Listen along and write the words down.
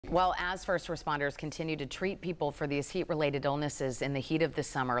Well, as first responders continue to treat people for these heat-related illnesses in the heat of the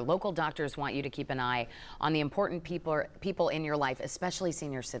summer, local doctors want you to keep an eye on the important people in your life, especially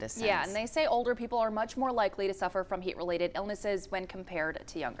senior citizens. Yeah, and they say older people are much more likely to suffer from heat-related illnesses when compared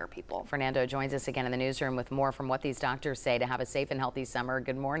to younger people. Fernando joins us again in the newsroom with more from what these doctors say to have a safe and healthy summer.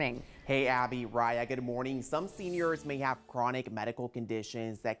 Good morning. Hey, Abby, Raya, good morning. Some seniors may have chronic medical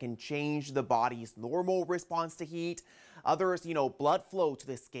conditions that can change the body's normal response to heat. Others, blood flow to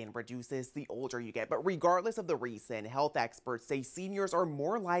the skin reduces the older you get. But regardless of the reason, health experts say seniors are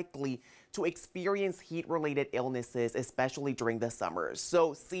more likely to experience heat-related illnesses, especially during the summers.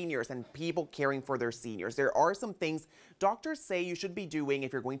 So seniors and people caring for their seniors, there are some things doctors say you should be doing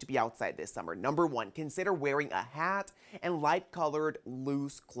if you're going to be outside this summer. Number one, consider wearing a hat and light-colored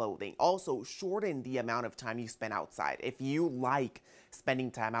loose clothing. Also, shorten the amount of time you spend outside. If you like spending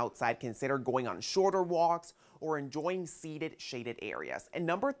time outside, consider going on shorter walks or enjoying seated, shaded areas. And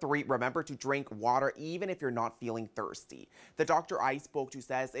number three, remember to drink water even if you're not feeling thirsty. The doctor I spoke to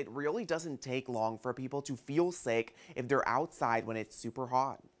says it really doesn't take long for people to feel sick if they're outside when it's super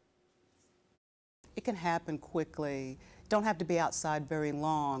hot. It can happen quickly. Don't have to be outside very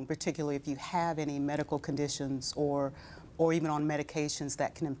long, particularly if you have any medical conditions or even on medications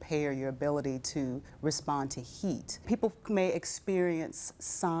that can impair your ability to respond to heat. People may experience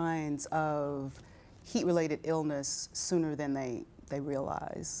signs of heat-related illness sooner than they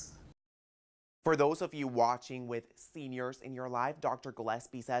realize. For those of you watching with seniors in your life, Dr.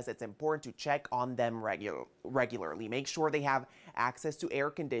 Gillespie says it's important to check on them regularly. Make sure they have access to air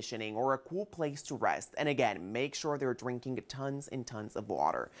conditioning or a cool place to rest. And again, make sure they're drinking tons and tons of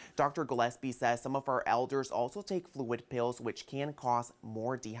water. Dr. Gillespie says some of our elders also take fluid pills, which can cause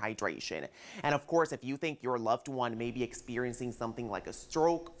more dehydration. And of course, if you think your loved one may be experiencing something like a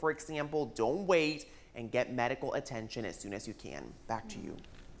stroke, for example, don't wait and get medical attention as soon as you can. Back to you.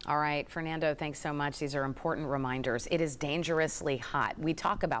 All right, Fernando, thanks so much. These are important reminders. It is dangerously hot. We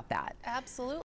talk about that. Absolutely.